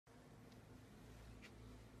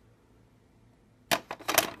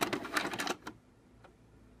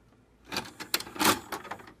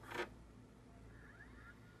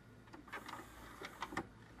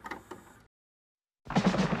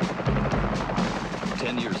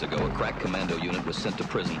10 years ago, a crack commando unit was sent to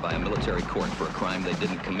prison by a military court for a crime they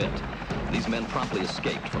didn't commit. These men promptly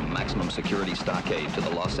escaped from maximum security stockade to the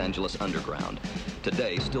Los Angeles underground.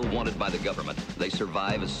 Today, still wanted by the government, they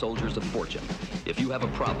survive as soldiers of fortune. If you have a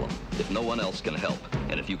problem, if no one else can help,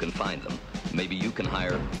 and if you can find them, maybe you can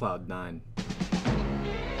hire Cloud9.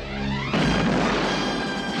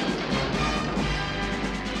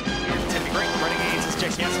 Renegades is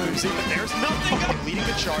gigantic boozing, but there's nothing. Leading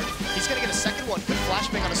the charge. He's going to get a second one. Good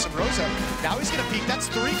flashbang on a Subrosa. Now he's going to peek. That's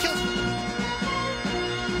 3 kills.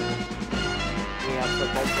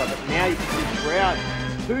 But now you can see Shroud.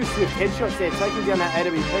 2 swift headshots there, taking down that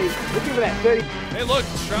AWP. Looking for that 30. Hey, look,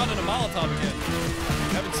 Shroud and a Molotov again.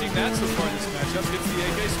 Haven't seen that so far in this matchup. Gets the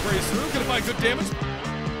AK, sprays through, gonna find good damage.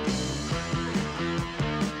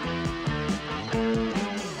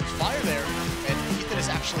 Fire there, and Ethan is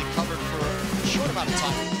actually covered for a short amount of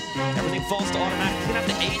time. Everything falls to automatic. He's gonna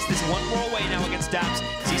have to ace this one more away now against Daps.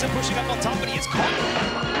 Sees him pushing up on top, but he is caught.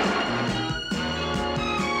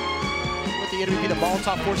 With the enemy, the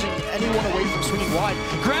Molotov forcing anyone away from swinging wide.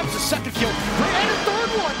 Grabs the second kill, and a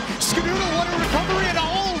third one. Skadoodle, what a recovery, and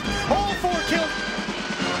all 4 kills.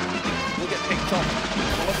 We'll get picked off.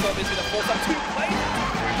 Molotov is gonna force up 2 plays.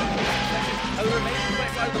 And the remaining play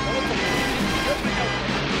side of the Molotov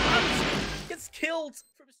gets killed.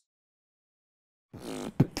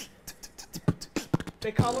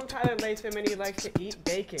 They call him Tyler Latham and he likes to eat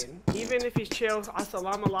bacon. Even if he's chill,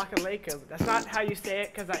 assalamu alaikum. That's not how you say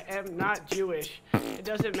it because I am not Jewish. It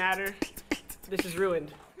doesn't matter. This is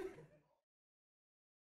ruined.